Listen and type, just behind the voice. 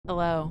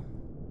Hello,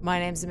 my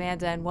name's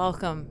Amanda and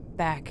welcome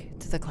back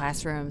to the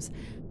classrooms.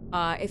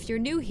 If you're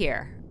new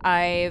here,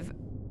 I've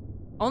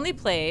only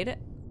played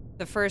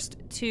the first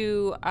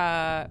two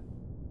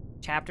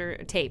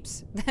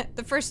tapes.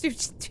 The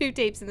first two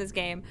tapes in this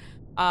game.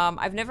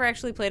 I've never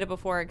actually played it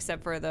before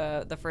except for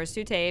the first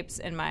two tapes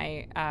in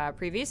my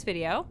previous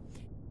video.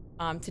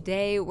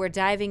 Today we're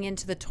diving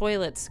into the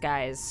toilets,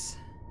 guys.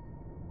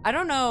 I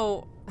don't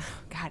know.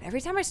 God, every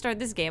time I start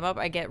this game up,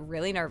 I get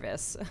really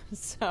nervous.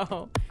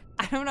 So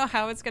I don't know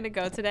how it's gonna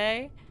go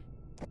today.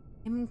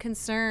 I'm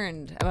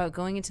concerned about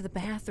going into the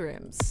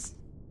bathrooms.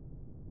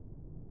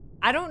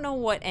 I don't know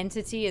what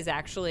entity is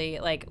actually,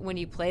 like, when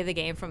you play the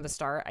game from the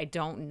start, I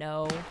don't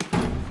know.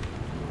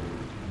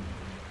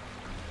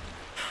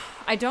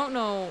 I don't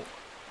know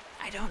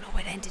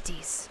what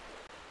entities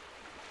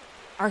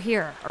are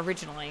here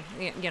originally,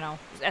 you know,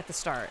 at the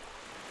start.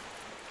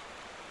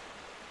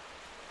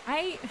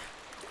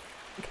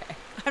 Okay,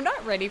 I'm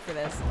not ready for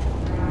this.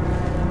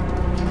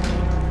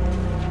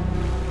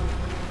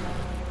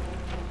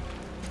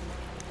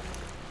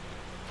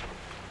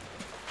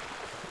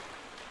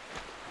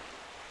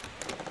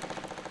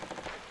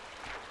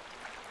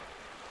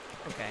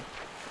 Okay.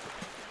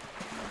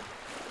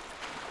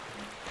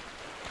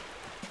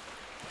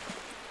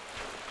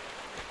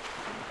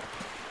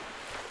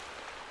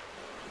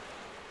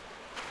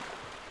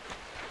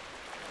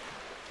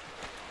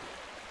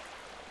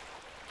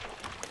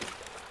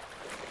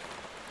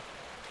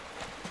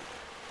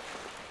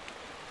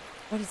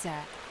 What is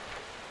that?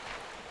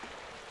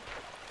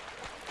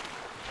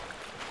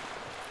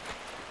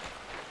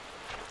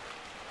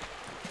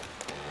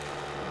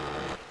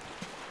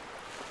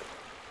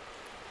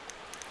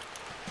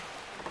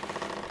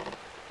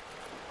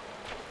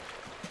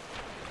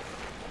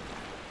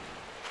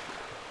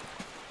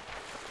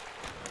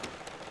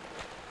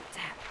 What's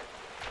that?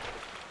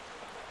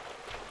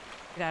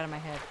 Get out of my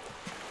head.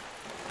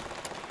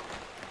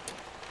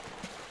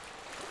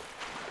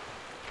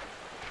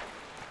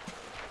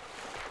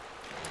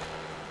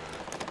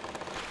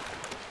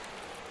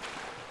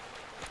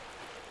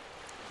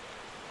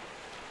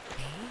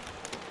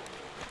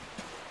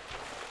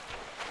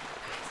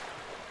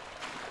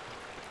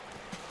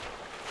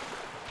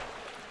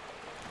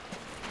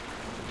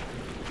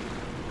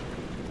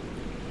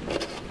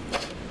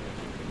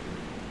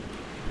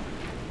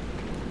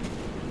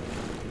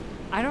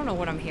 I don't know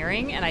what I'm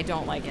hearing, and I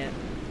don't like it.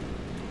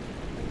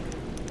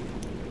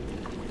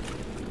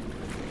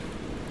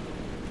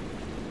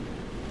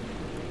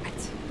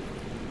 What?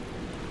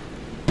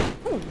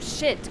 Oh,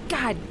 shit.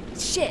 God,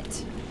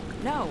 shit.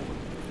 No.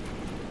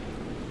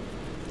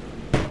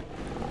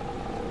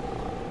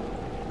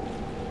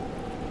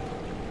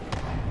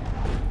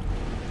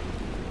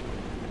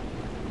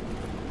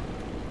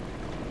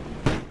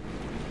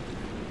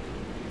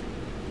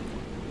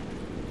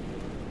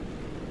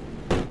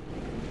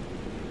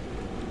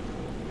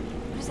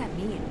 What does that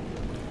mean?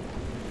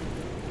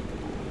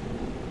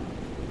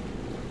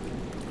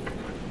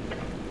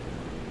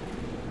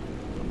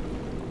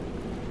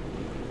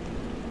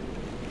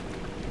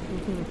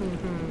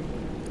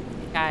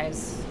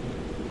 Guys.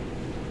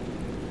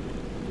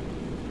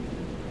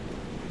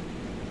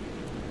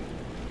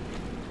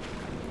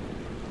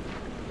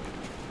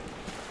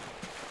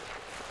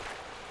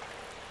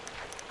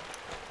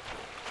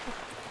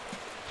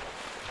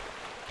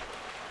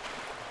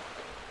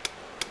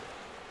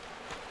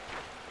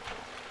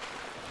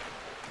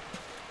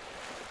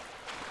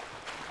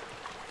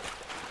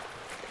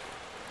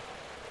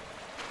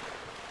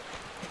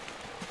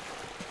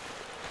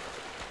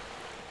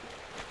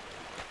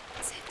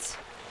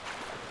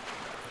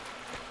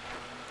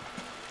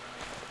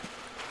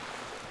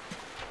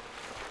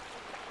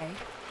 Okay.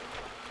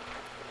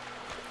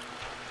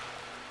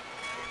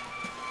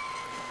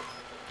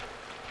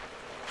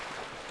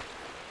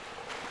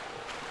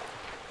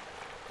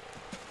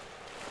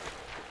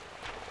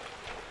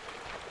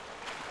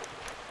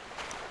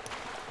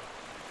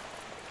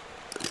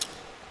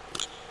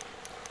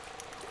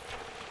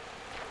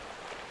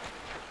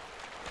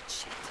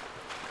 Shit.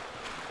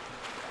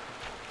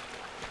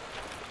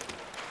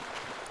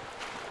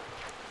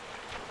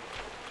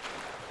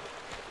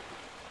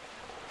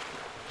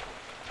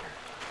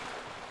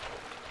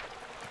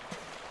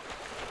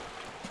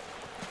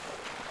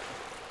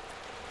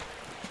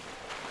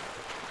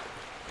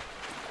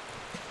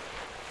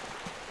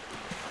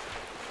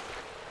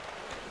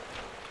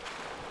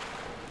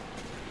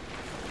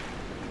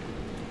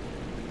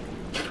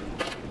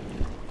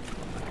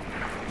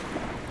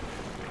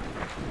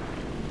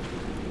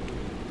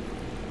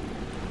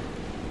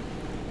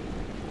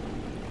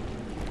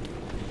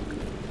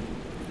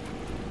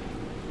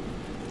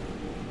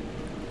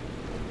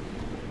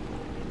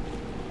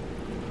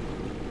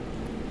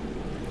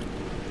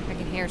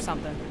 Hear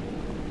something.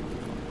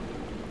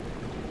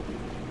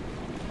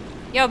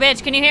 Yo,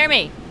 bitch, can you hear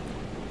me?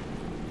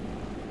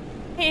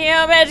 Yo,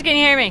 bitch, can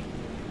you hear me?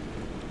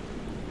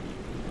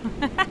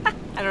 I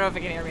don't know if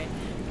it can hear me.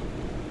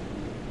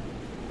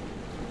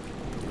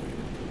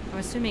 I'm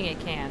assuming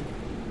it can.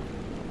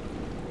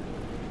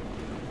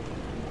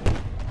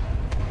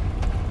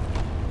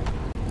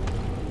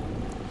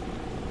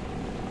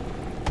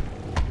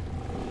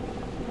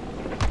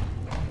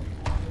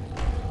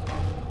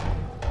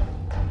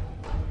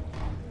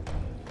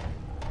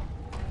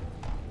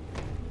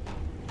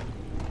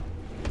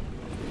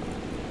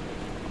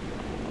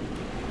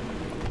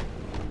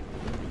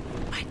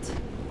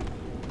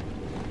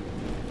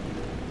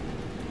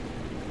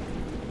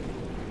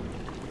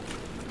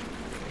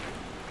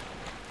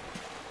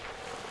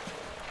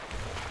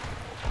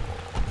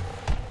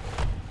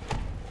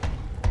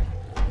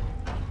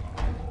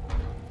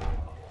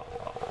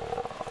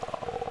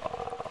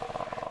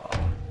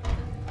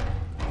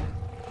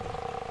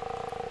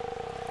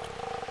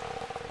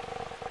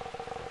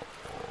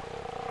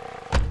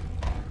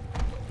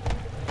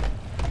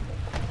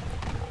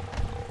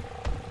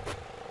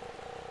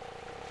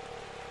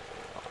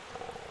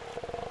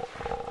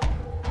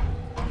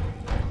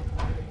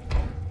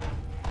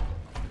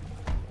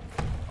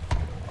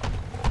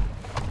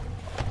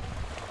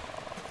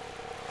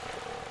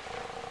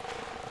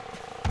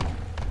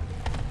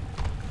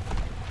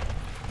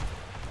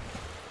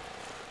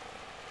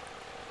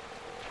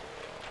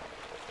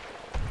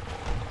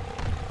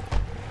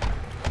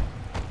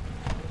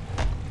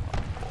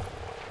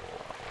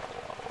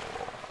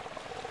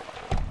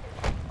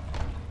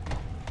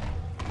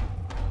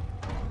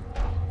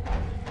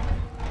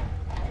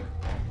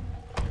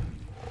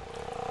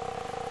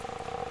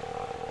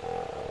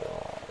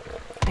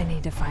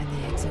 to find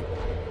the exit.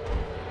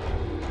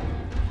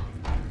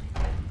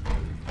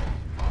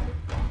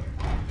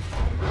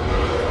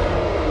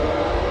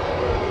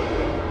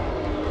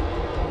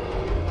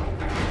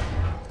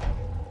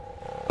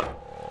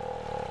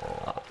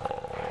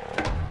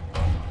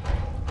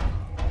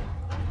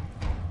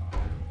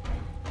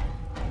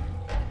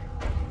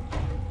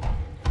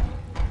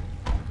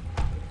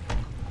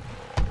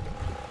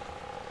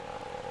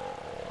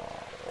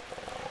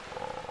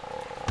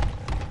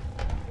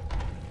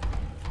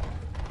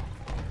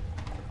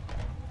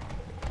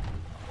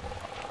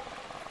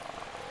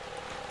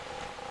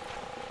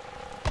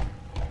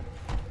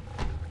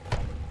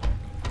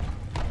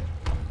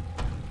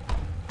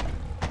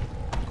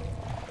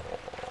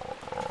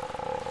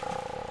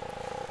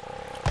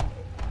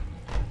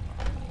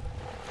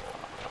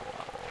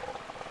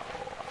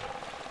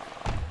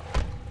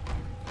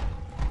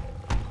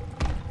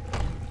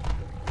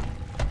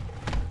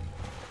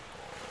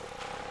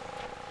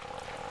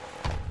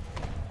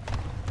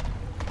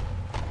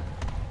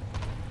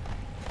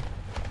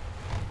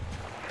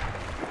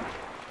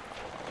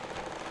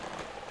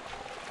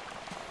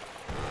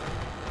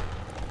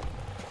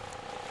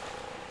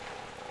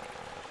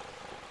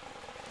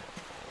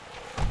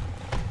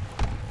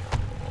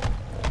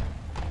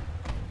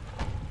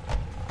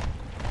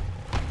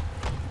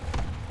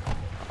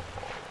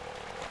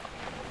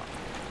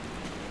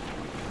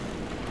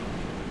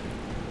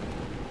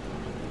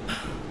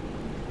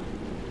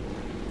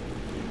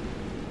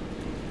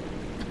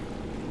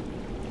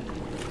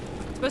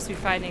 Supposed to be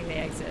finding the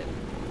exit.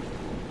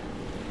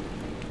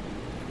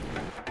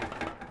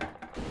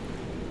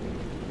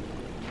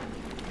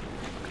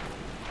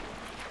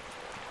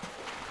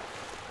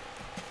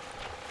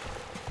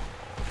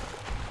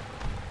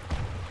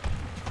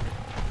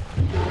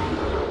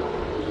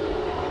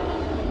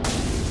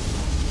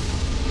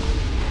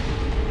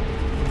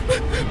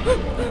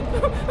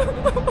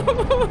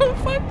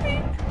 Fuck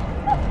me.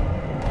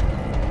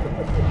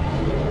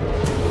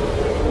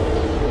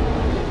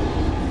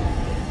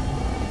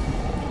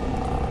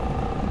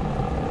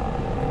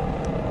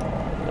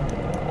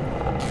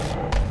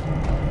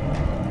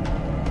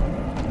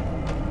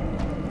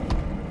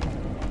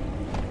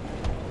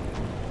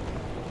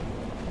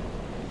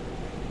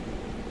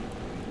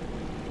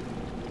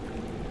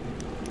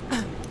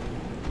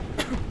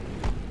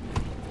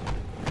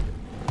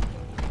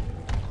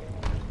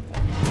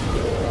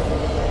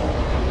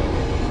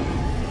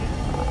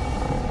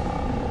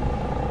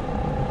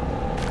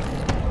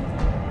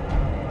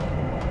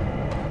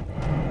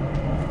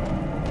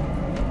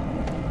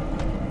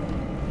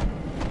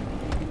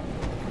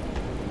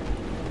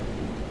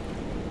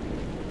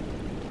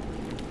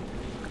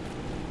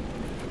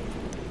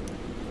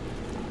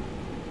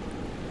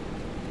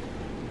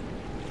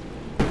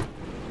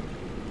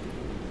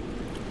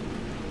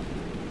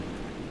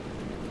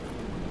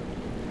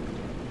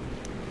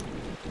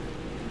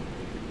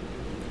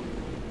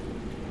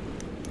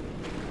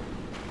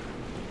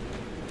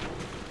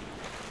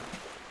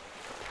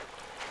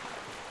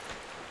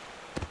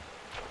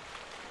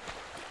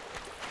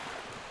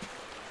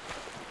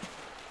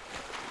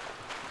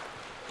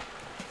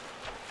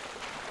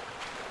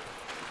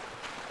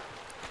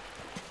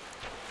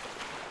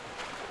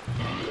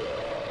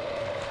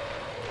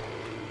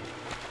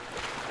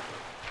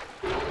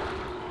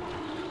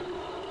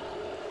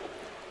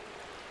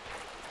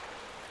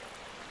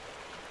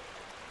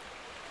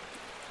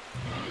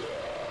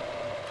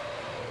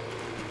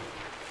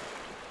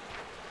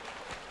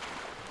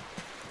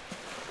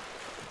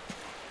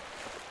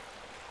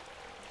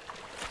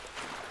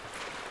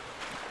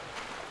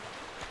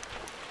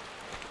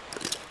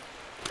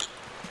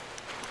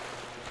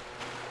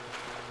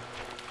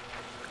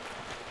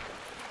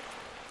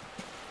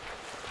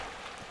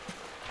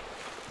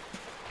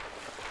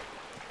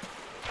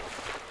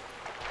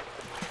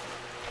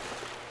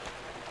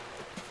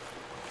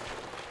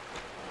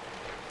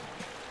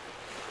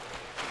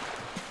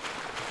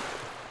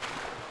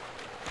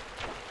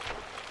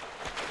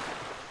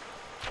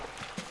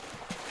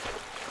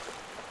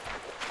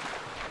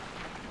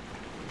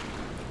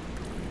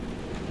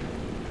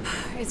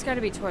 It's got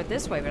to be toward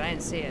this way, but I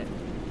didn't see it.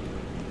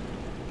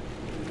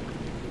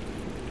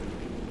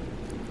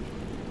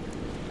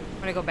 I'm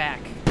gonna go back.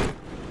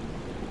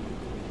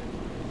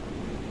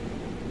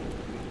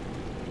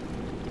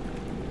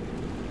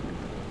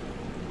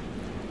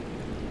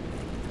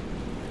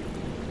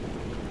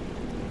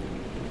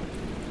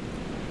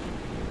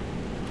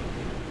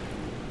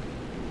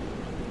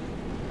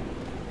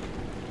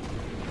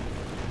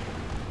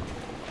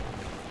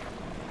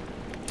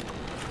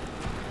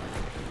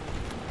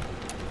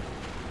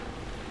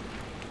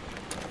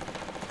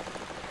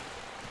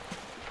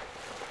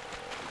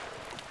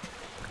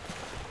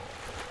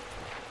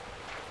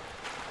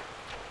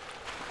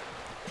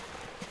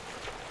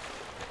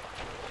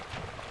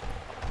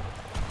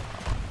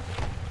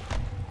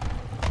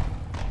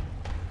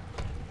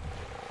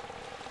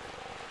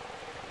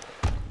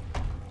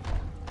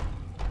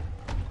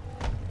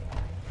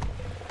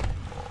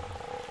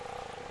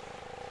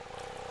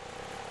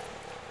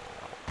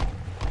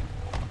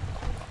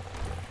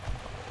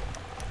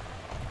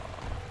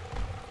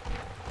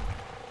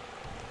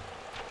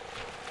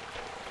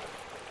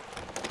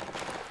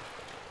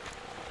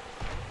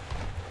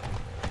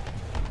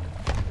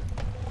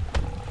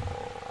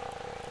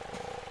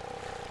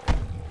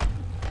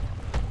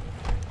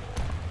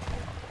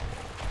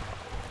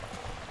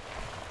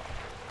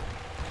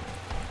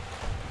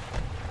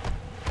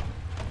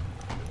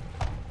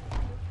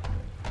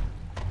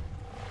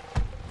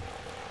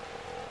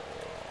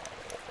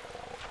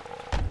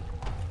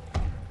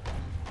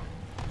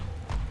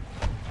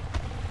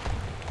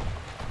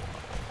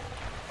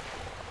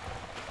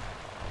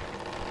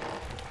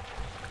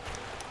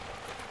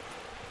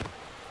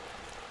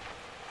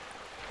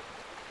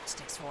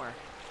 for?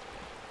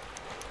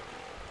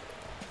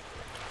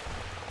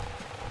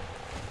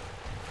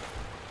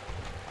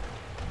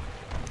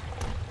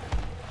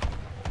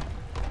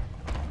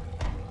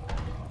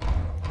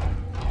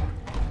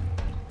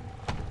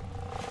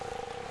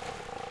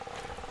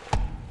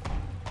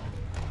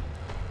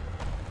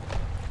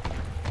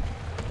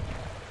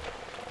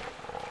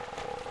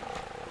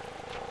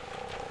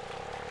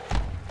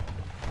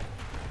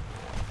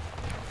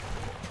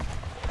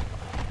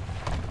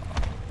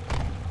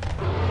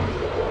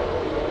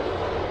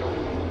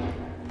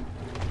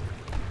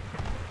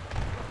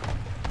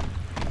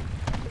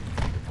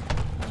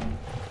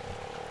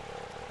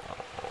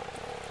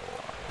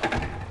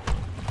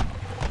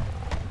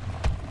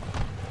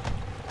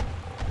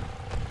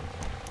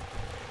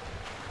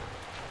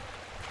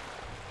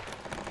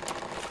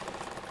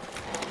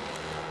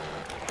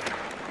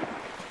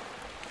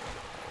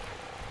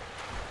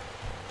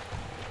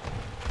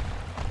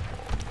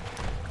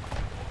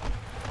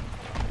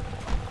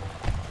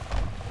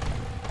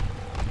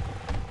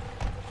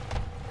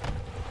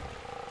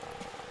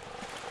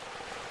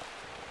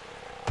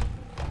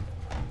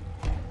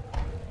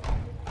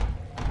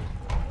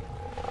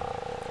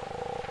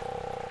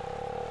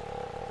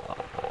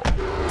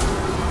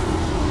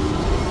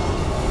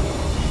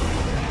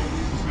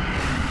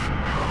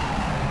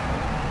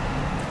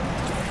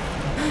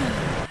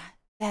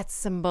 That's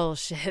some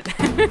bullshit.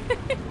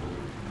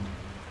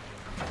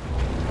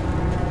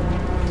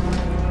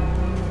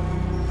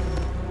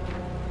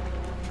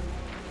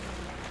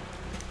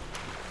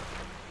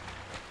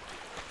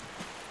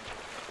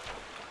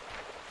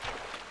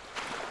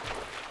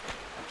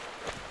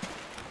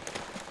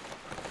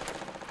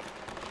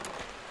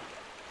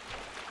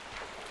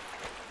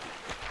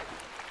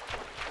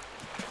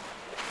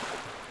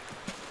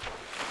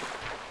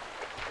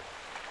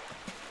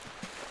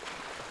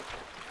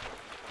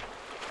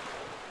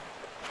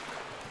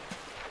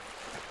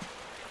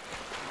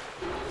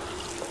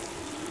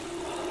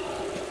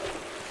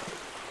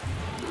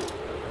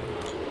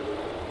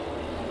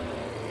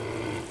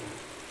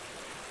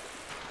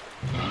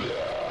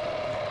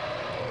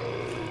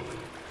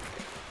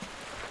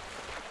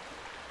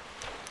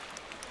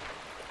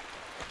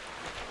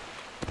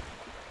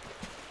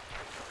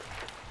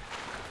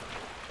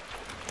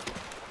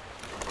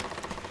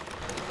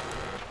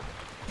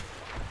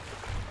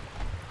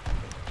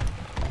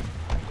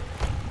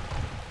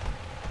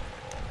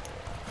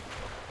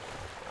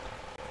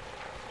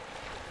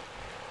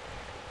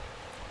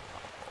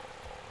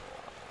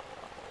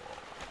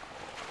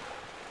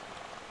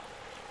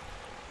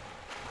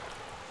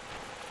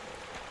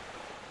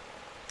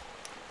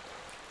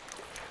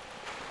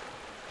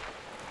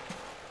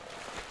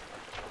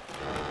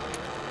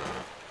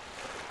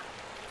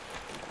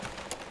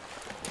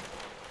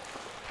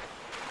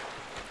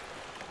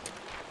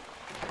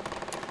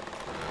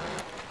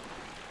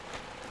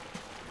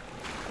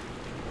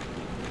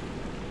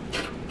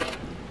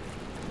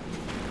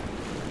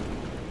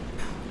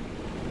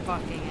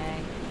 Fucking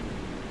A.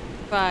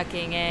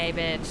 Fucking A,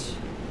 bitch.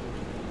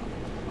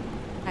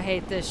 I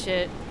hate this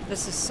shit.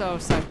 This is so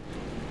suck.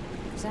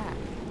 What's that?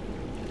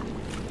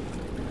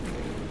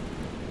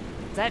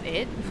 Is that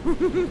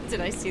it?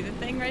 Did I see the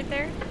thing right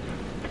there?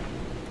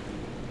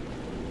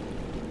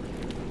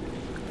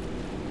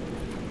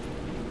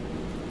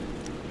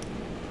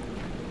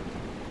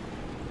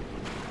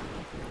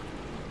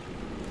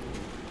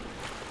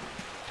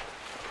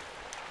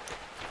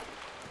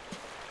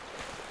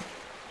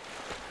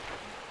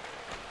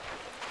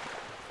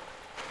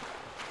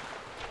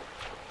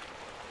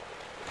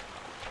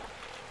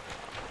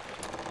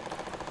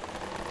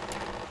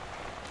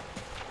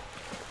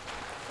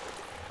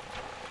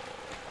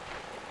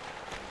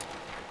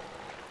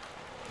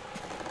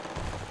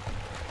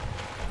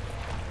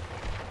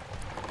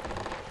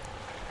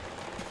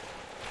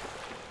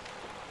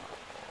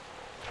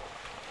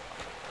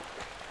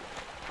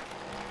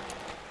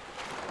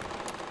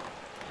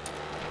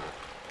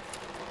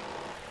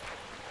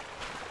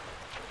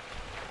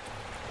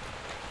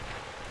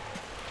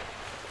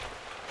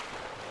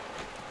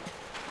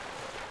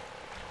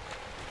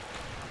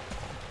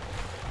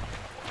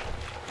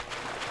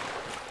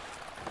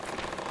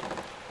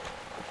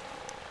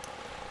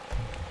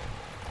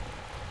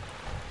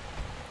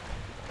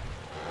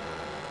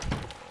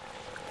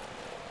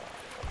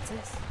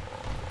 This?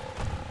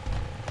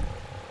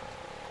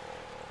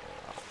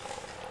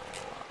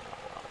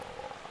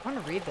 I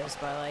want to read this,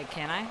 but like,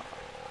 can I?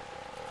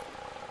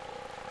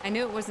 I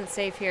knew it wasn't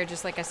safe here,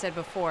 just like I said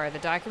before. The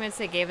documents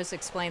they gave us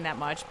explain that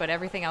much, but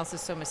everything else is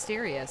so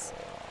mysterious.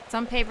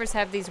 Some papers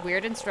have these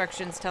weird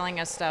instructions telling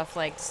us stuff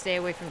like to stay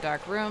away from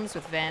dark rooms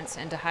with vents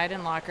and to hide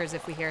in lockers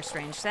if we hear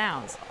strange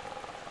sounds.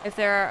 If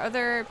there are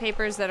other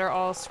papers that are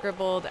all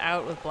scribbled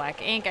out with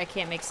black ink, I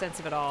can't make sense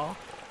of it all.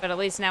 But at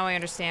least now I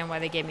understand why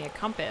they gave me a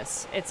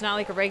compass. It's not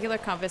like a regular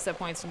compass that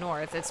points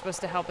north. It's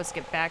supposed to help us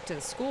get back to the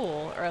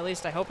school, or at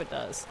least I hope it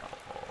does.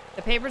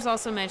 The papers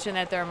also mention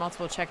that there are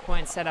multiple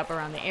checkpoints set up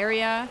around the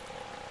area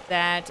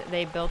that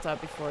they built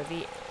up before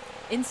the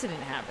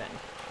incident happened.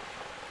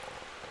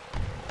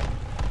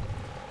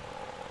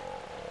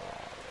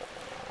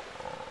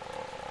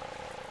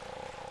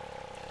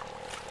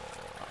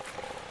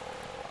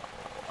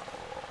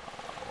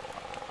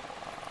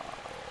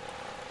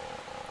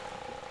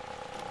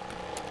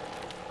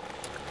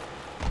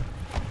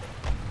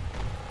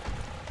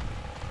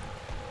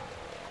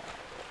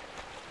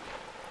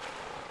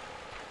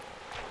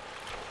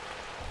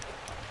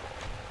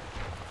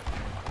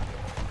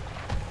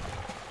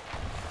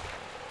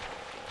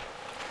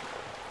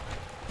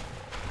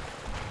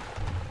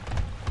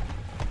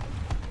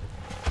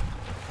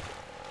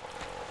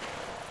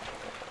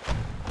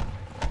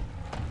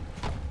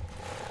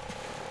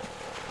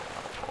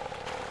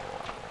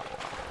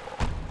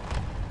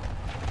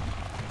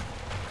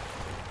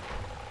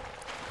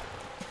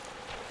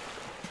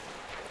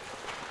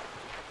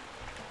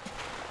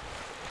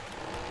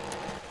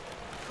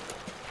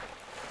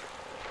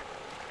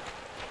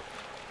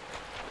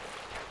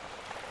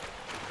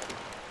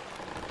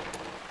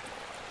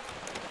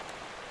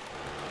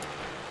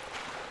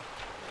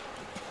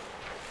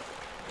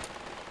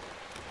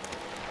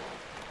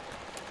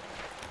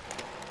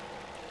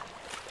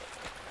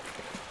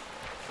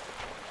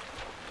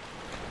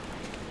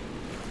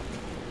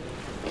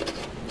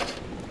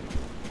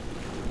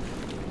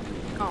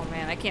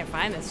 can't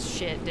find this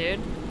shit, dude.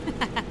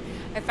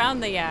 I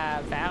found the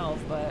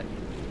valve, but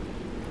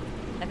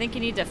I think you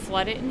need to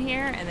flood it in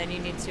here, and then you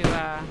need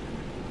to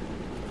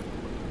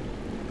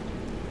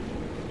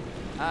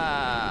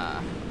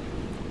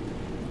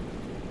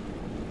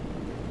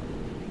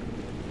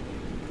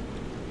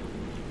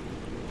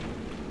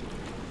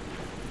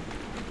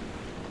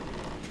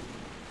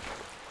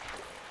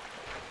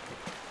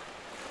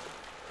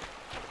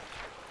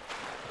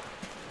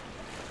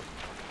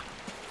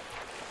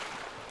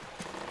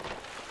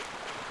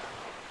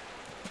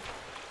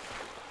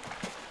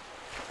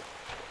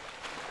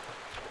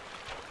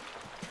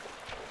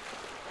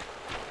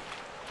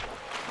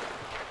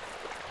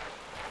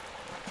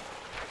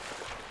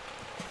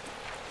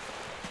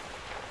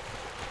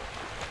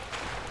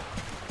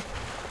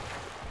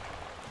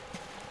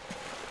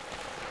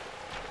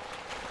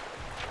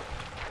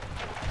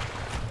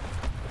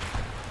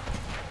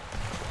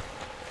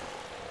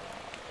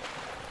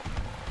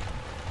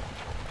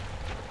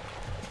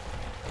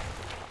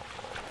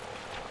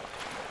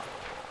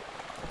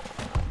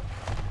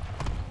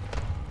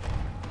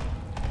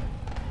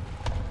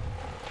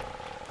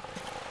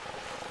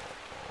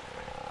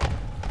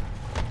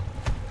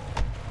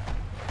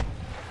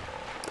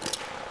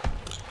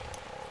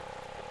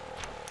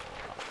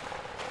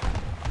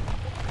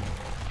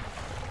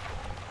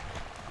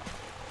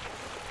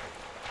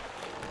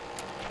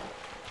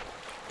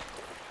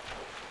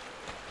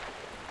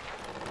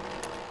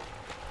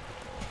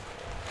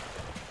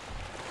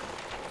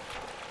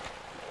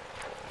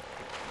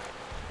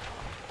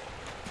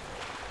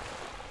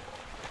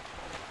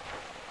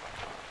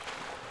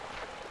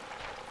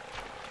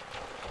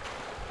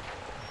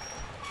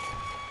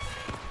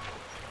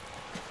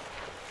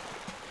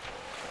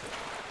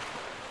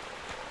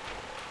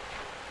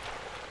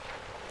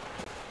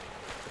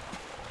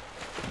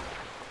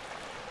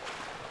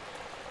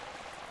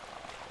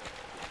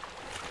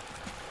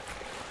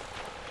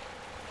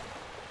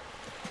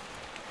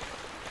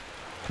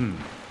Maybe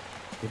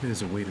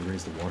there's a way to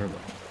raise the water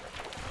level.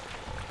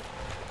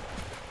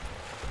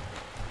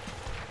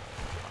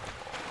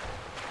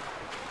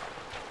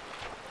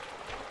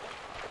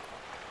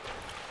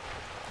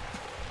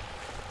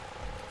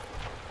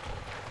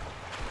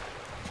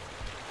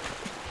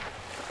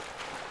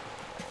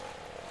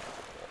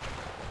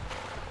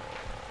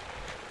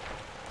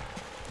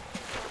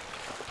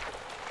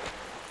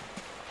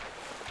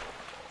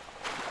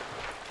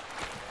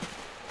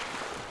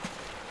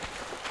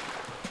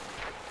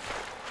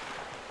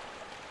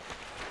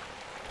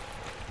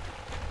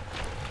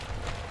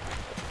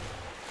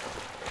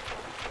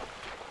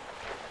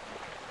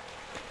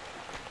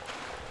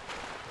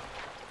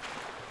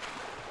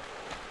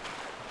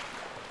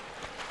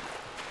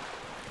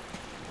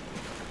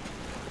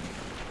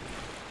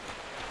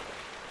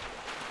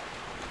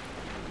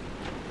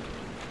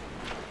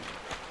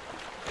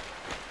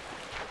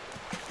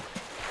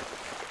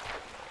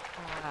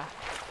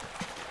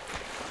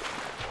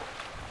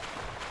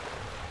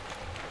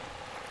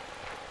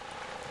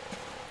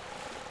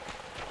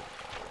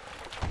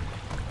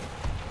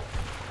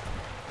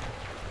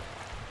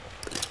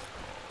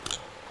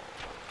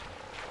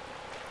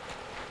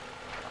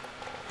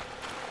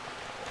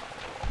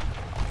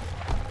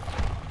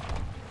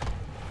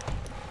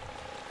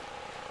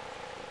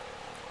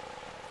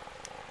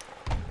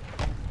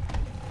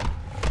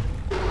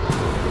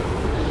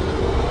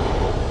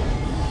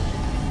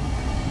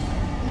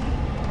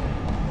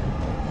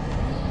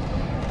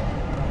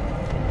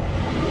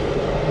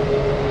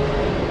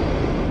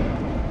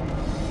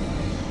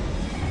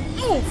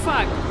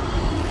 Fuck.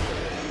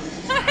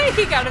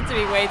 He got it to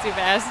me way too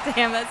fast.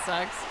 Damn, that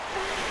sucks.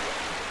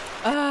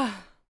 Ugh.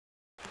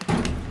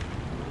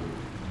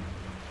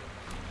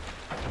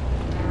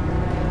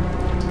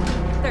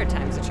 Third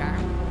time's a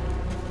charm.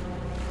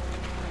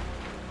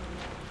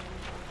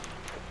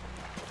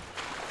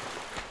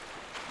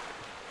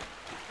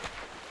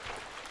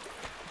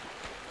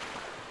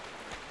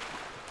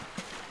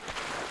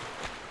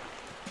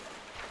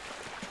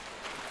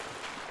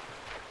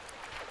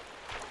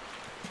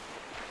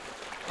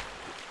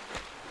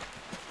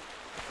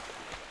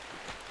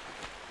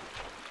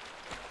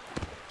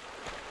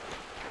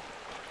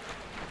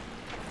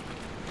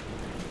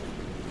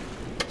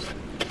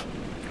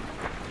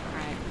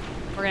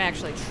 We're gonna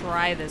actually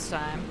try this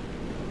time.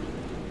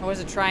 I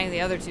wasn't trying the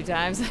other two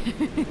times. I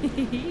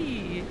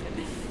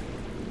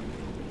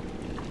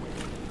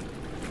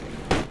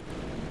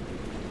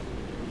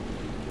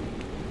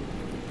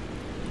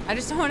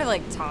just don't want to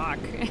like talk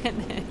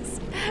in this.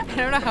 I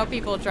don't know how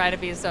people try to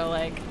be so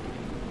like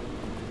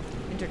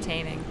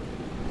entertaining.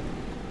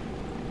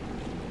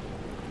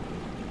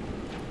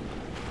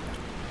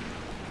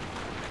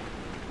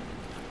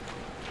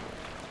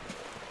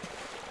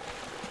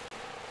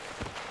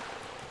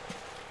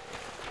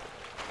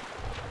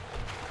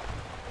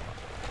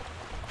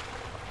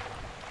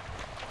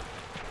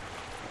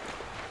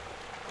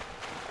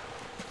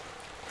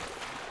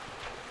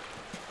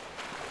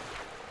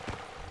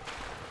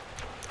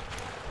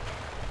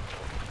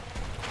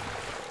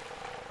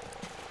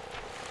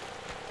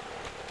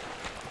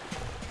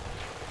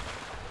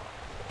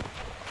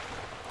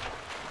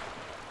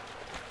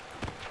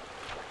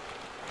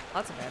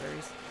 Lots of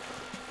batteries.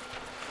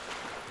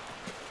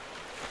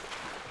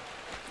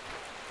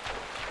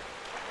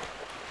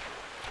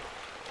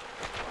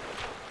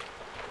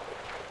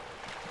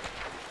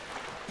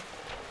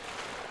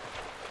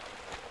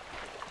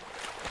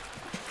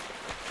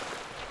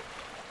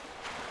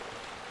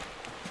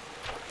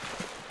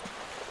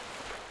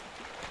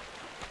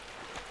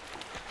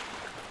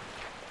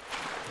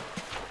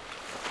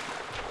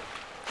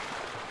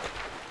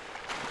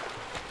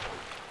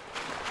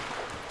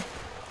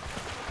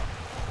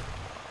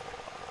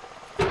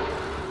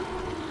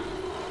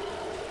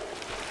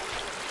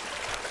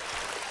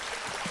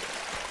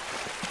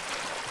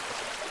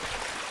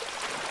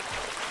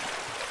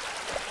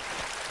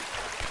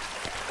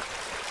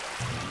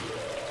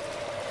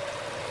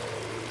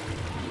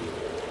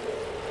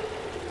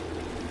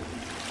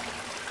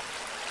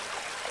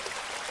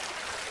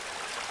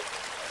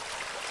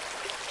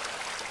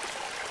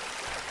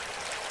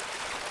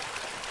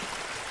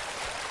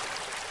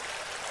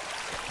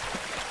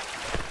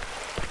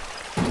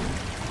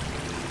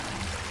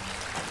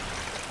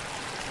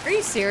 Are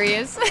you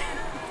serious?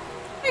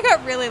 I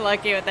got really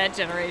lucky with that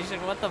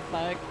generation. What the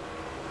fuck?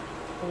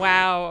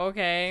 Wow,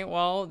 okay.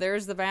 Well,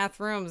 there's the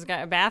bathrooms,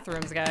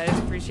 guys.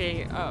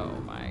 Appreciate. Oh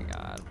my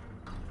god.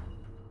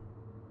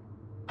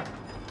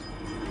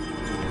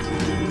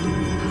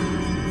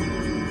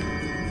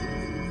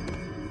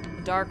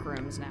 Dark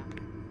rooms now.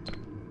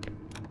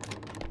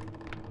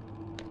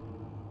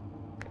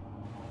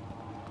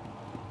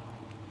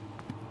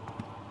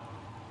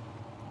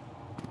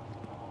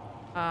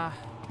 I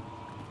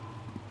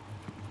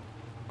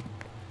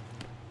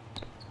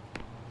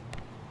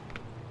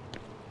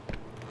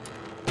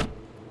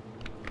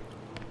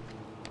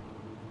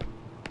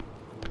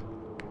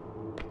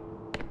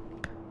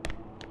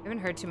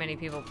haven't heard too many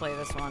people play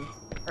this one,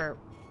 or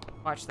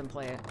watch them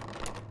play it.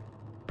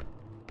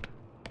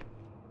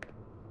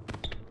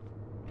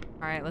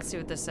 Alright, let's see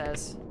what this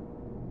says.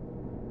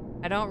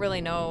 I don't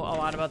really know a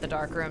lot about the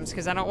dark rooms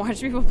because I don't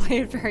watch people play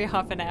it very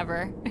often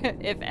ever,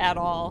 if at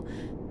all.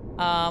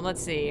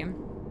 Let's see.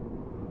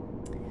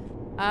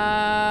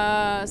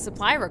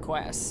 Supply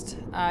request.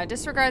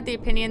 Disregard the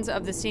opinions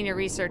of the senior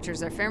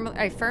researchers.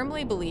 I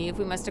firmly believe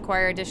we must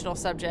acquire additional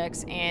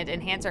subjects and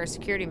enhance our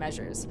security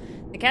measures.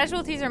 The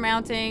casualties are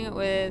mounting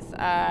with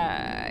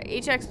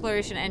each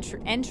exploration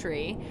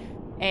entry.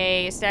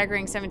 A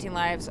staggering 17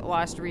 lives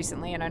lost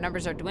recently, and our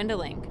numbers are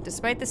dwindling.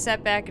 Despite the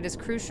setback, it is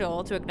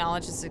crucial to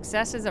acknowledge the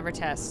successes of our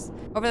tests.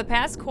 Over the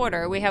past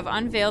quarter, we have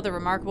unveiled a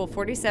remarkable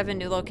 47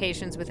 new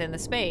locations within the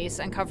space,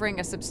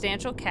 uncovering a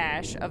substantial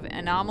cache of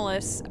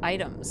anomalous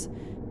items.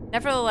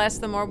 Nevertheless,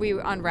 the more we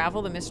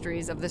unravel the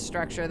mysteries of this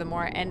structure, the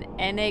more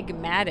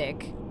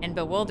enigmatic and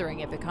bewildering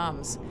it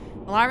becomes.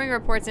 Alarming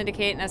reports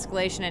indicate an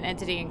escalation in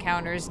entity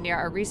encounters near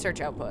our research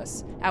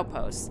outposts.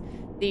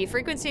 The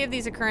frequency of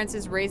these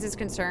occurrences raises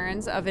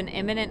concerns of an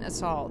imminent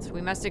assault.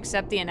 We must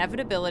accept the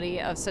inevitability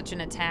of such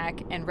an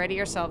attack and ready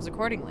ourselves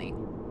accordingly.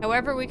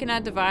 However, we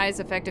cannot devise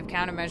effective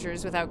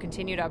countermeasures without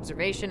continued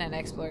observation and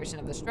exploration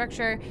of the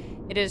structure.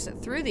 It is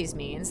through these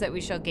means that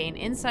we shall gain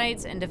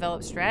insights and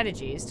develop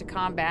strategies to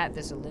combat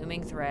this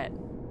looming threat.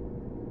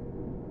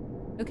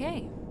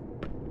 Okay.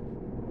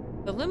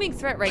 The looming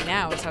threat right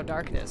now is how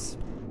dark it is.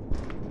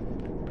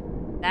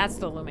 That's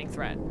the looming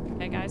threat.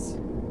 Okay, guys?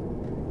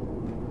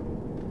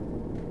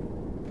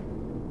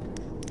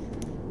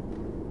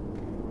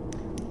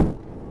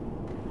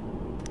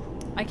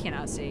 I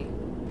cannot see.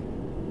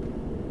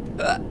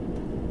 Ugh.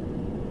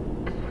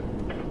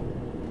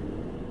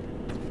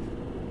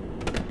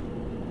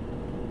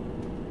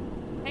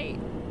 Hey,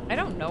 I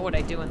don't know what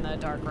I do in the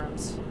dark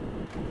rooms.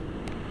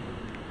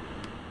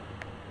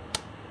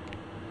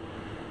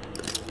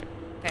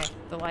 Okay,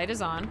 the light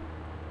is on.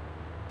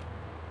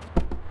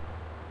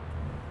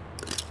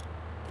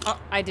 Oh,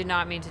 I did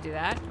not mean to do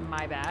that.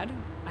 My bad.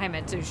 I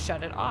meant to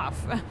shut it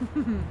off.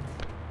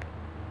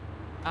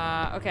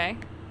 Okay.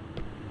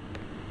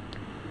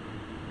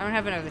 I don't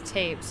have another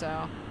tape,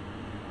 so...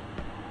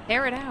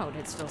 Tear it out,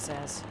 it still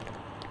says.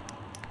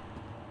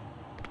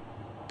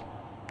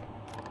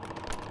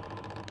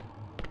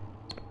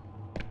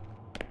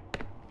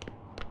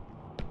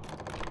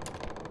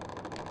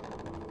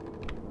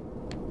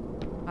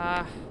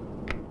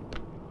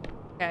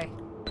 Okay.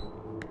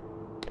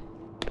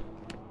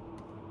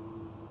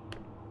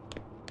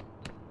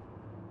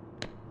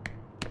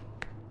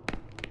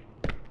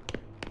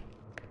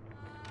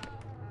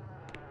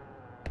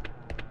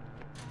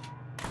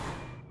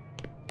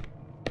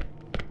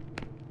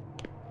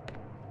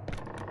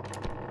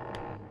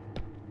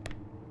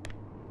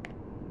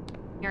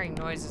 Hearing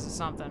noises or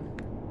something.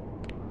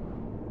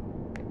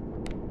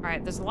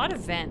 Alright, there's a lot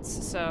of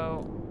vents,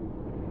 so...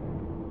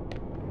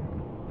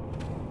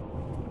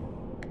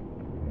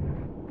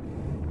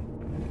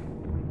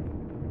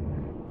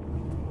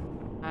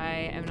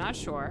 I am not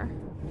sure.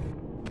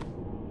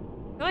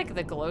 I feel like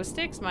the glow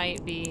sticks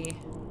might be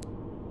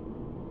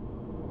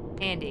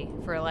handy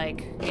for,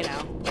 like, you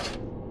know...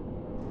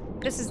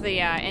 This is the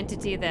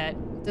entity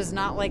that does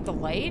not like the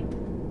light.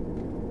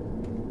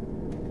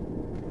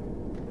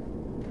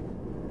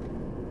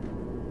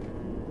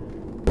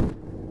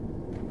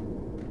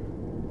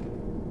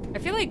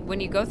 like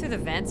when you go through the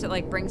vents, it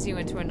like brings you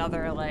into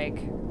another like...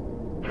 Is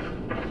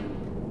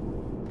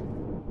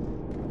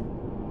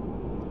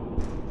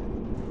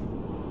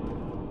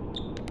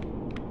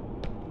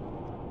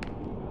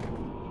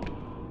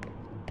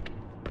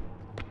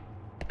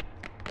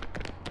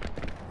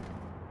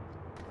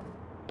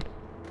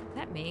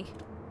that me?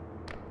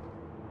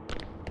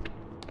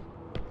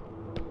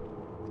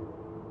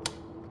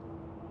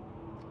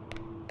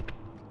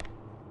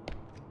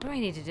 What do I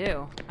need to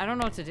do? I don't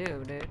know what to do,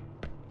 dude.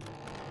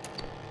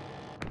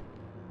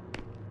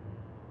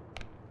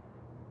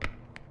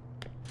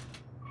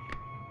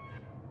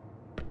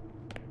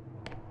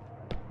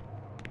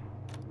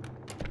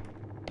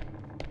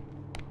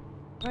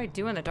 What do I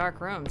do in the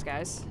dark rooms,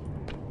 guys?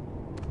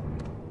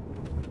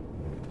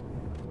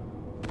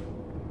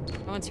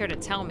 No one's here to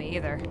tell me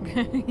either.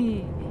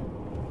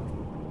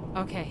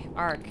 Okay,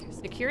 ARC.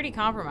 Security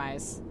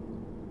compromise.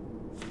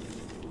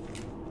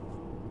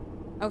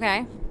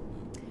 Okay.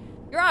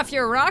 You're off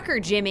your rocker,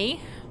 Jimmy.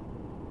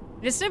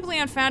 It is simply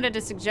unfounded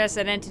to suggest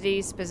that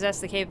entities possess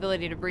the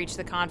capability to breach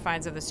the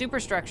confines of the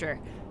superstructure.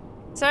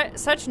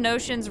 Such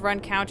notions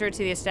run counter to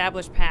the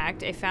established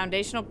pact, a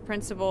foundational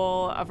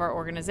principle of our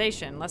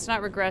organization. Let's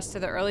not regress to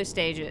the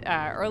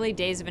early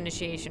days of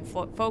initiation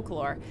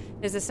folklore.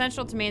 It is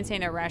essential to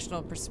maintain a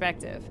rational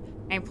perspective.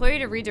 I implore you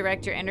to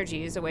redirect your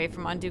energies away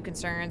from undue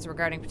concerns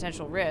regarding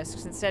potential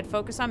risks. Instead,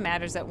 focus on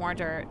matters that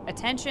warrant our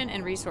attention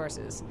and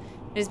resources.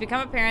 It has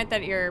become apparent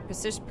that your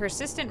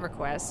persistent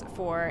requests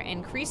for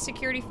increased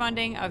security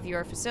funding of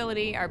your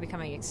facility are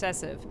becoming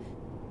excessive.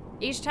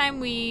 Each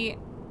time we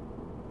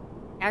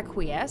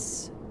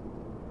acquiesce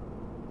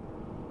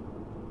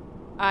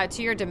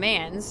to your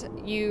demands,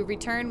 you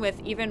return with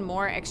even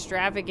more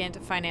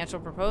extravagant financial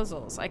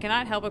proposals. I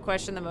cannot help but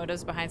question the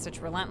motives behind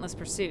such relentless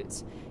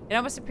pursuits. It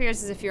almost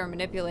appears as if you are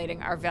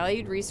manipulating our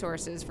valued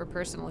resources for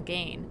personal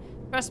gain.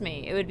 Trust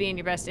me, it would be in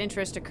your best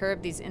interest to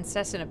curb these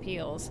incessant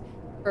appeals,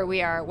 for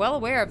we are well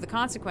aware of the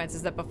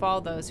consequences that befall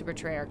those who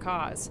betray our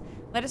cause.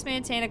 Let us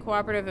maintain a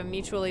cooperative and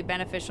mutually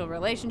beneficial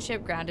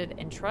relationship grounded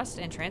in trust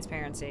and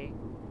transparency.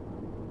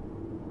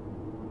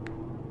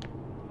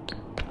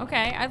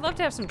 Okay, I'd love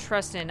to have some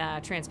trust and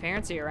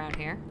transparency around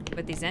here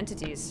with these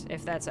entities,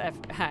 if that's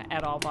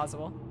at all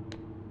possible.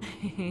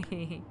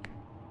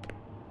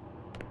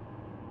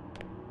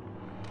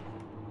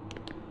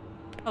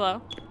 Hello?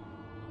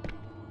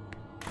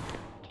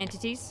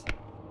 Entities?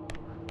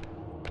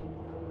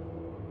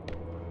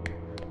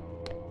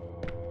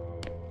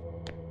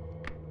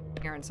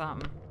 Hearing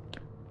something.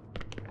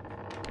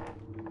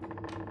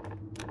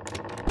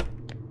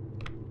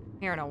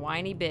 Hearing a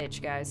whiny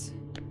bitch, guys.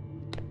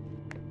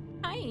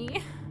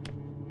 Hi.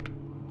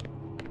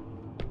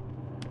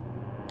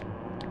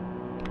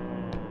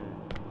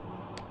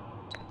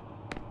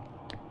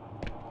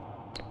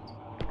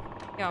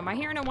 Yo, am I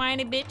hearing a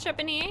whiny bitch up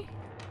in here?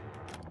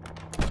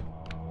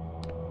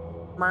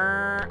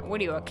 Brr. What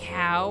are you, a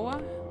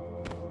cow?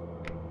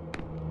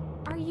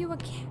 Are you a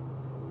cow?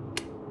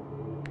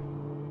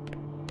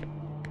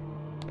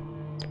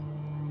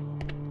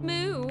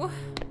 Moo.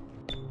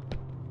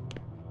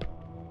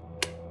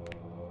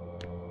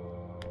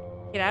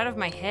 Get out of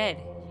my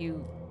head,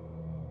 you...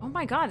 Oh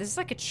my god, this is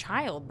like a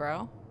child,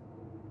 bro.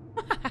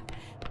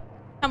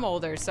 I'm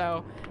older,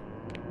 so...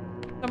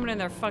 Someone in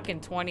their fucking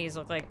 20s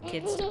look like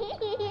kids.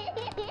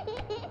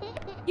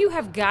 You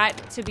have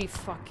got to be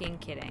fucking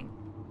kidding.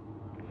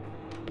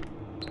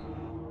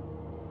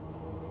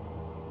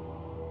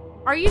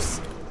 Are you...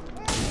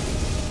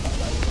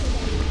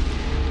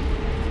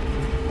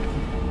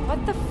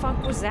 What the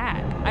fuck was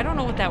that? I don't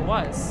know what that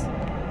was.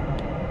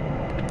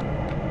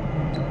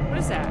 What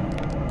is that?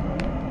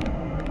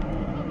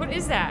 What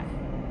is that?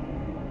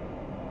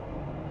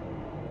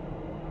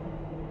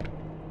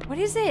 What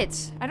is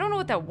it? I don't know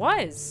what that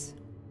was.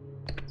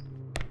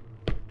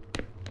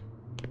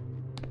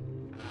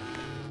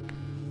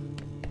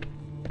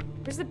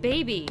 Where's the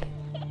baby?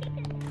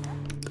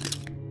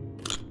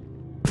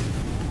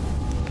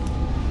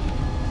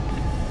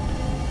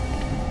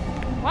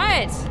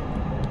 What?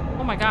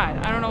 Oh my god,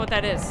 I don't know what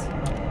that is.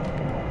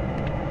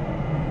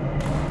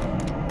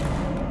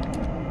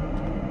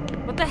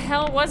 What the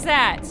hell was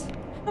that?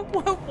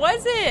 What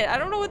was it? I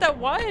don't know what that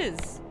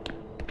was.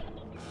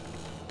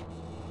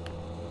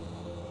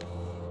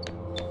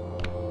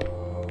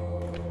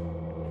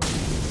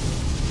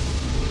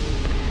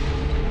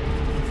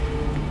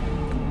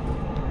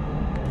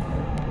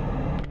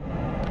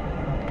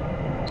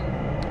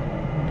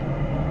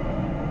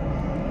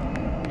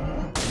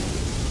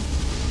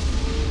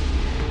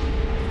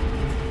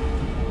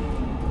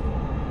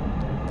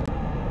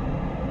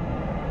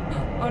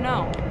 Oh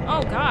no.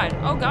 Oh god.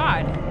 Oh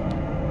god.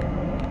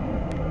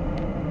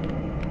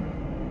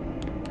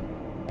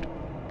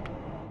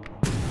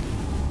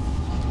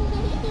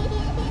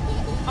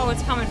 Oh,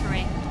 it's coming for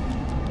me.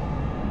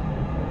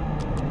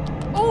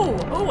 Oh,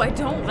 oh, I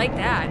don't like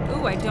that.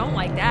 Oh, I don't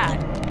like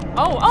that.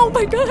 Oh, oh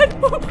my god.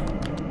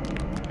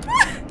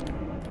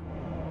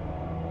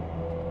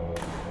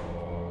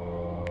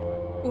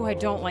 Oh, I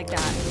don't like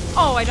that.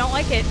 Oh, I don't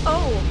like it.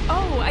 Oh,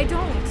 oh, I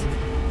don't.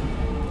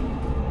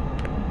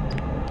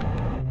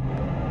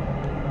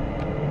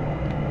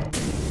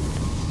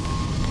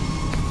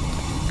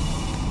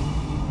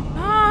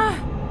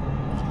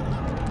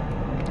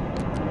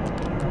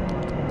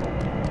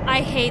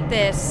 hate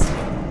this.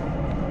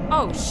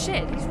 Oh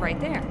shit, he's right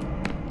there.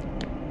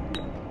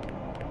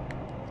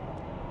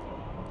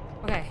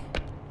 Okay.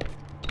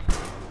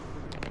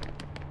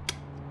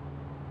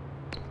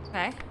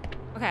 Okay.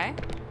 Okay.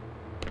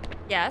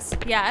 Yes,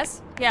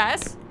 yes,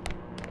 yes.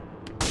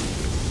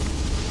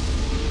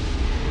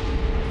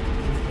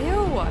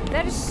 Ew,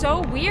 that is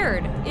so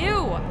weird.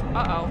 Ew.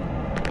 Uh-oh.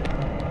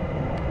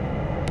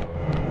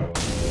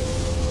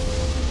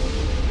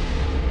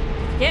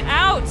 Get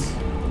out!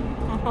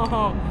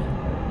 Oh,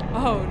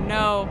 oh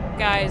no,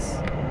 guys.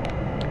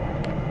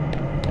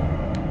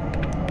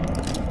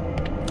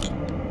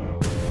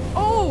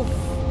 Oh!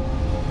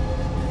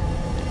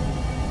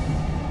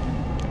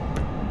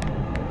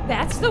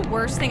 That's the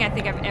worst thing I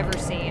think I've ever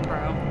seen,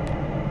 bro.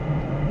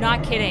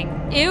 Not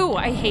kidding. Ew,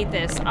 I hate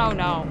this. Oh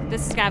no,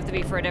 this is gonna have to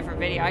be for a different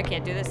video. I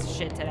can't do this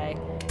shit today.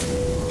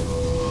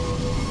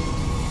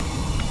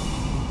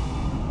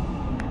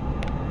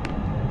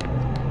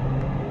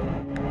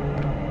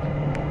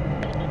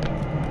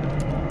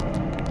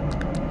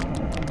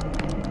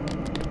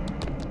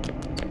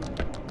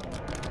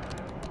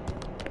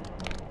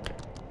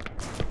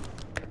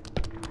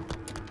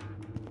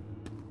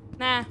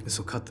 Nah.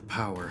 This'll cut the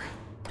power,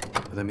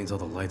 but that means all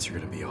the lights are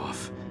gonna be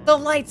off. The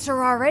lights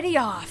are already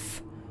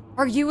off.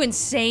 Are you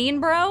insane,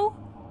 bro?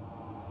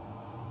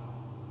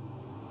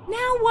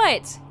 Now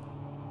what?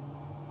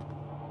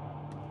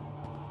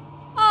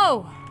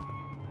 Oh.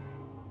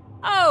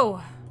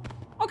 Oh.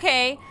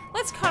 Okay,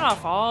 let's cut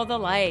off all the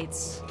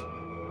lights.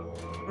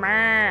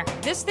 Meh.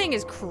 This thing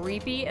is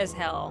creepy as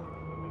hell.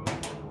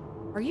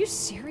 Are you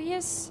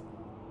serious?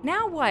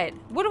 Now what?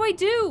 What do I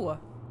do?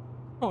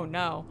 Oh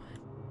no.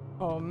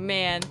 Oh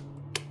man.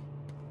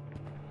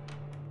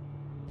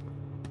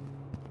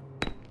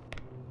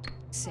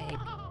 Sake.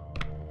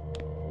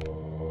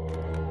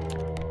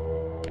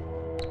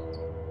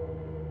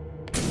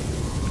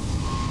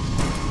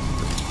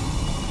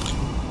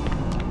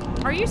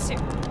 Are you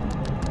serious?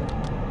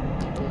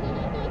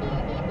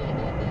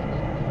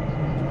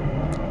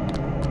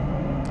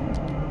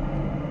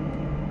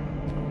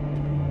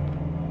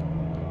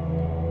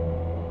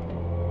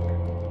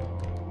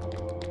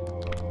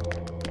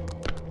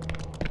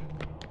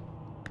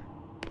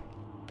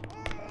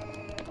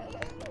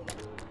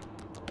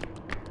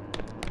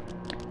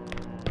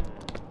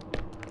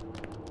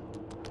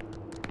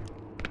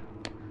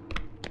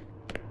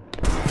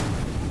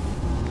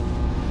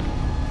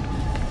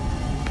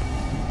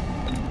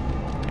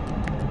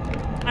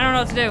 I don't know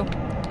what to do.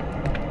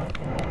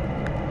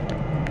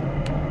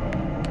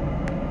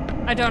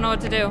 I don't know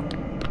what to do.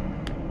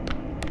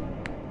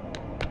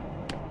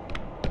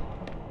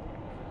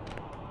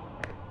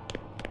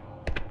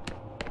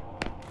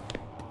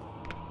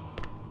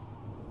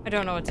 I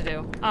don't know what to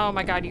do. Oh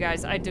my god, you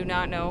guys. I do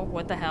not know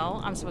what the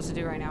hell I'm supposed to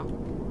do right now.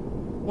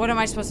 What am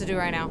I supposed to do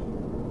right now?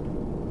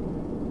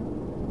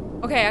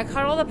 Okay, I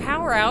cut all the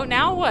power out.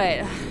 Now what?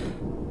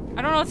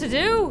 I don't know what to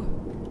do.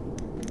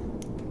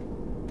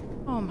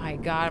 Oh my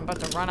god, I'm about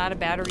to run out of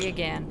battery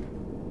again.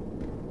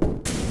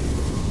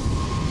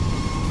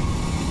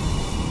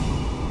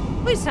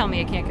 Please tell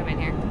me I can't come in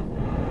here.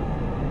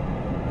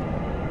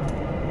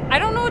 I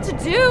don't know what to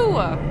do!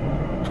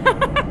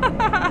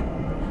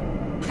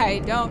 I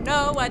don't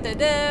know what to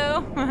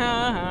do.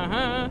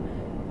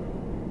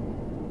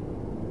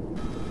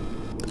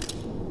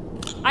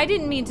 I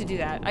didn't mean to do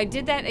that. I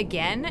did that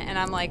again, and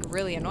I'm like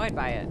really annoyed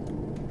by it.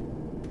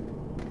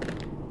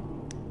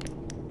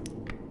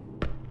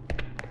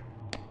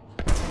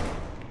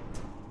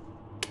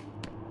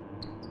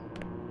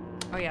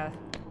 Oh yeah.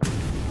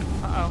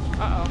 Uh-oh,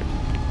 uh-oh.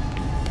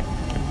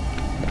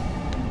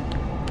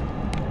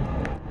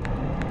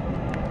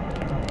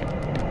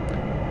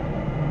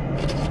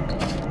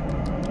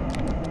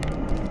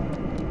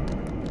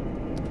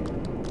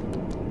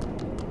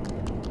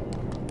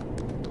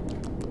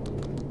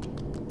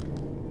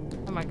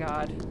 Oh my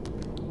god.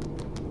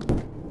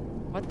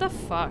 What the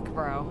fuck,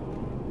 bro?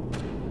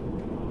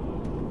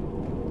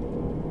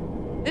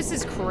 This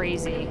is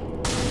crazy.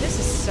 This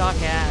is suck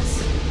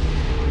ass.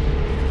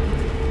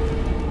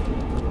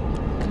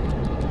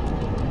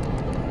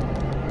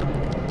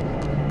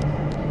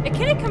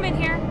 Can it come in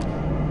here?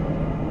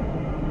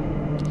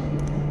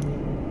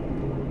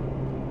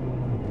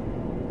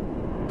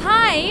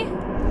 Hi!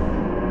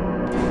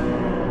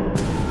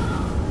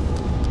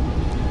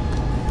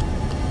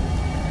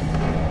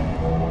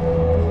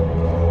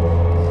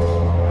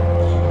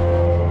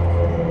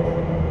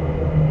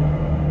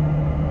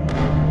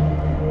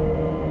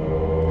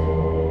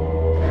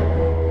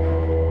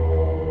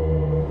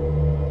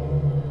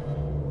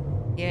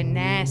 You're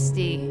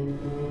nasty.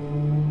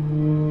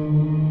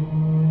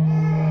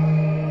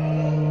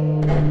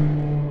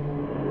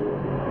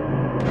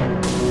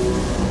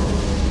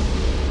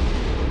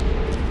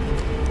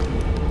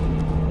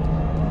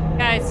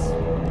 Guys,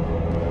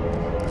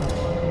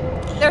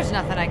 there's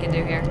nothing I can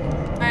do here.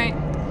 Alright.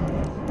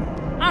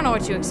 I don't know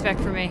what you expect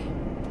from me.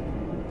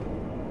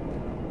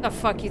 What the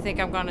fuck you think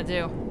I'm gonna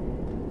do?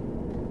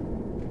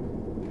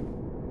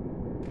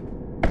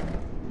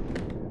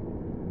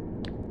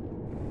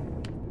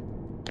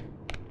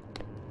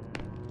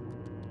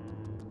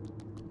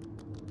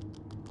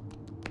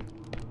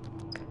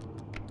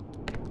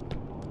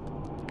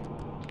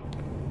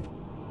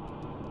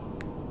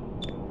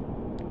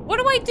 What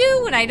do I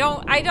do when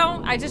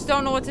I just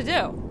don't know what to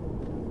do?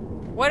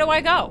 Where do I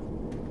go?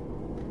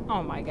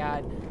 Oh my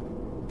god.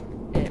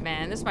 Hey,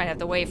 man, this might have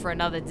to wait for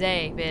another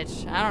day,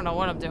 bitch. I don't know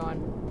what I'm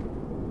doing.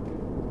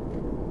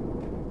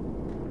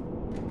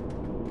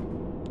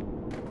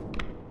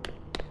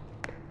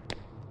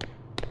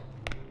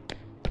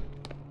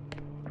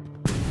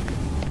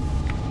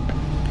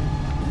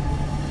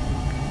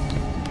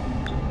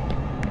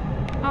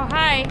 Oh,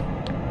 hi.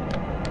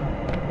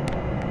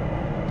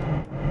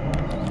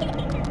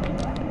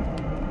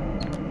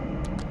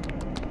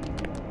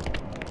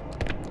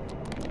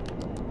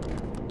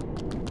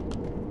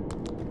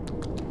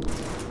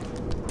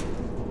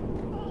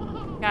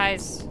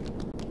 Guys,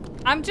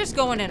 I'm just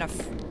going in a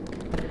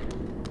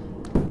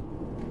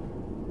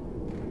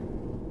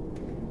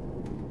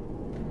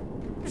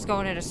I'm just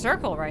going in a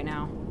circle right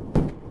now.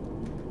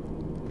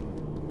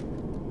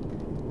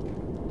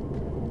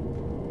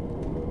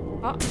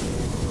 Oh.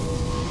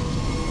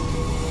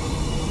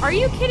 Are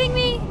you kidding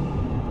me?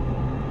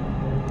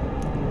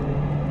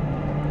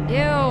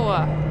 Ew.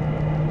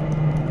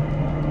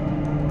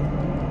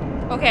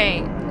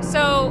 Okay,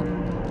 so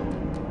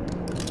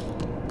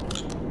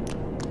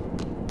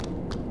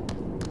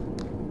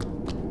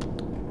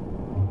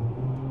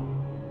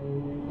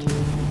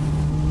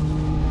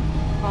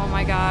oh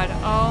my god.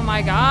 Oh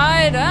my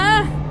god.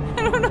 I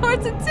don't know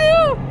what to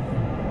do.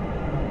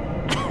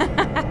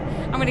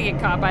 I'm gonna get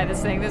caught by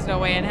this thing. There's no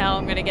way in hell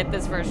I'm gonna get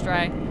this first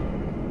try.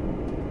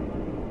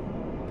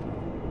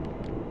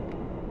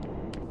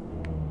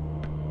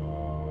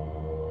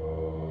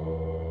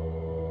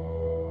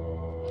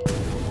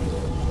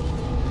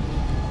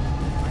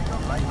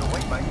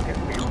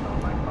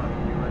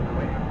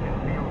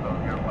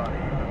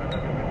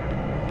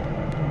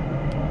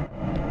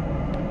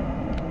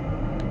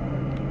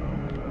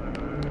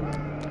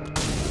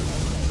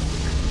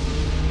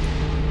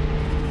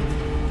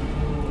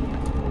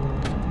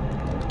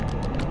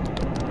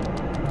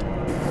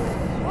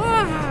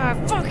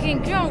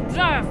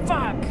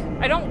 Fuck!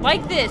 I don't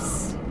like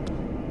this.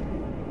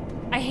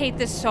 I hate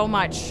this so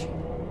much.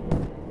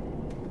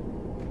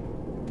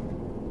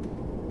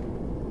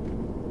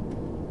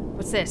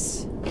 What's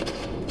this?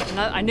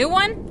 A new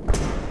one?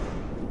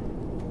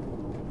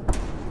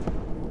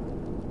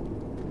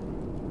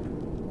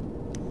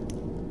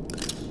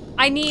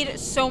 I need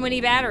so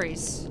many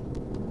batteries.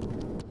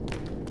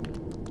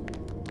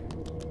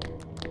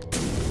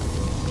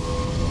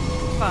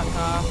 Fuck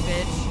off,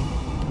 bitch.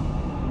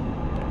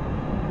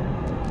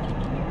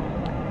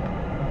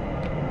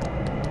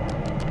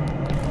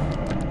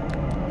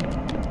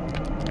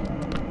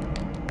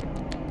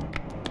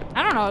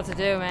 I don't know what to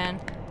do, man.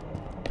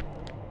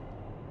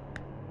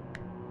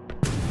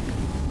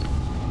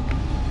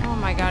 Oh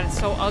my god, it's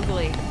so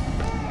ugly.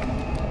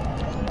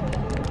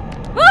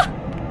 Ah!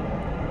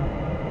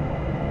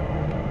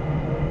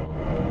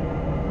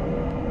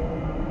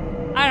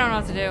 I don't know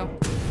what to do.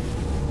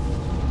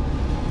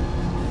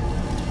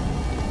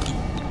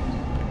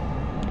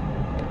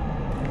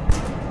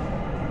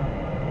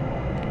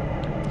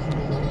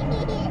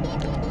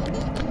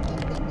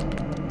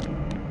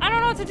 I don't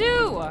know what to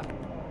do.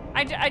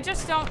 I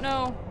just don't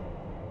know.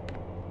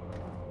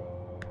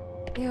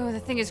 Ew, the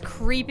thing is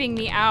creeping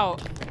me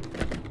out.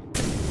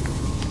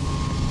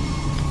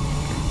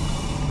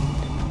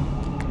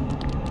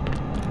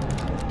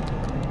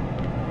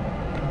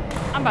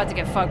 I'm about to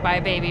get fucked by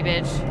a baby,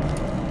 bitch.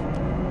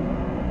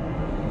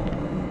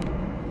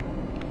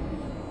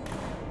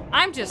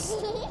 I'm just...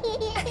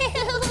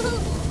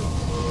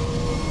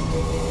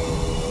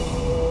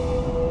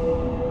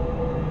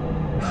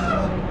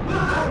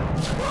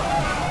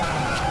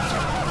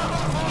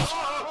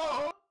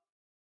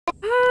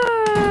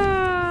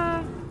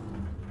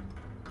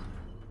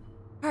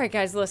 Alright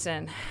guys,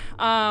 listen.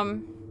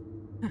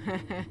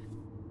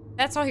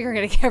 That's all you're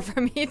gonna get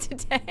from me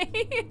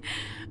today.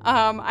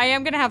 I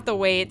am gonna have to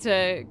wait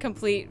to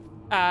complete,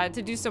 to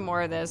do some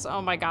more of this.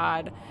 Oh my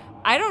god.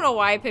 I don't know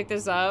why I picked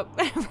this up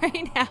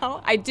right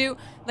now. I do,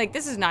 like,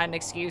 this is not an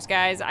excuse,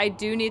 guys. I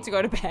do need to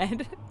go to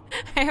bed.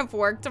 I have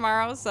work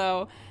tomorrow,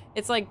 so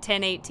it's like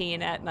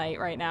 10:18 at night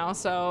right now.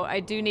 So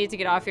I do need to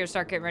get off here,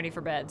 start getting ready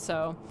for bed,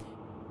 so.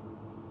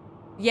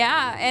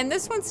 Yeah, and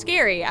this one's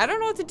scary. I don't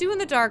know what to do in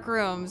the dark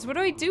rooms. What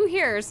do I do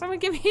here? Someone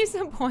give me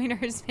some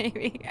pointers,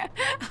 maybe.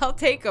 I'll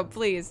take them,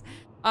 please.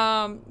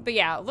 But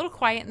yeah, a little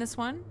quiet in this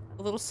one,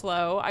 a little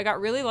slow. I got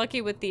really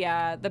lucky with the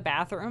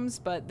bathrooms,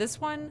 but this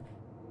one's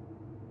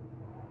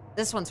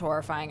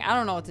horrifying. I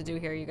don't know what to do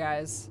here, you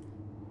guys.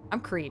 I'm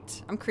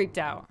creeped. I'm creeped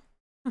out.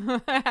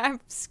 I'm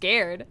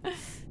scared.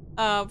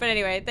 But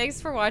anyway, thanks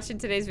for watching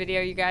today's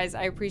video, you guys.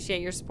 I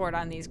appreciate your support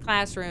on these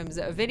classrooms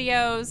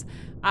videos.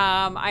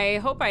 I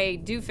hope I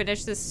do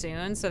finish this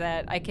soon so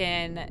that I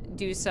can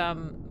do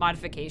some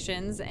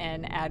modifications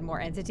and add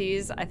more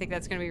entities. I think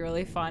that's going to be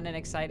really fun and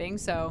exciting.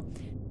 So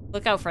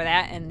look out for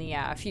that in the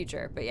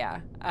future. But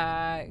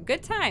yeah,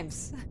 good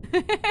times.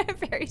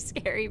 Very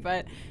scary,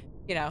 but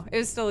you know, it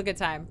was still a good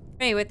time.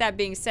 Anyway, with that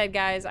being said,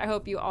 guys, I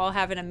hope you all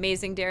have an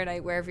amazing day or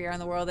night wherever you're in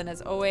the world. And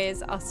as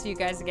always, I'll see you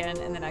guys again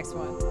in the next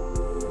one.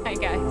 Bye,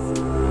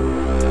 guys.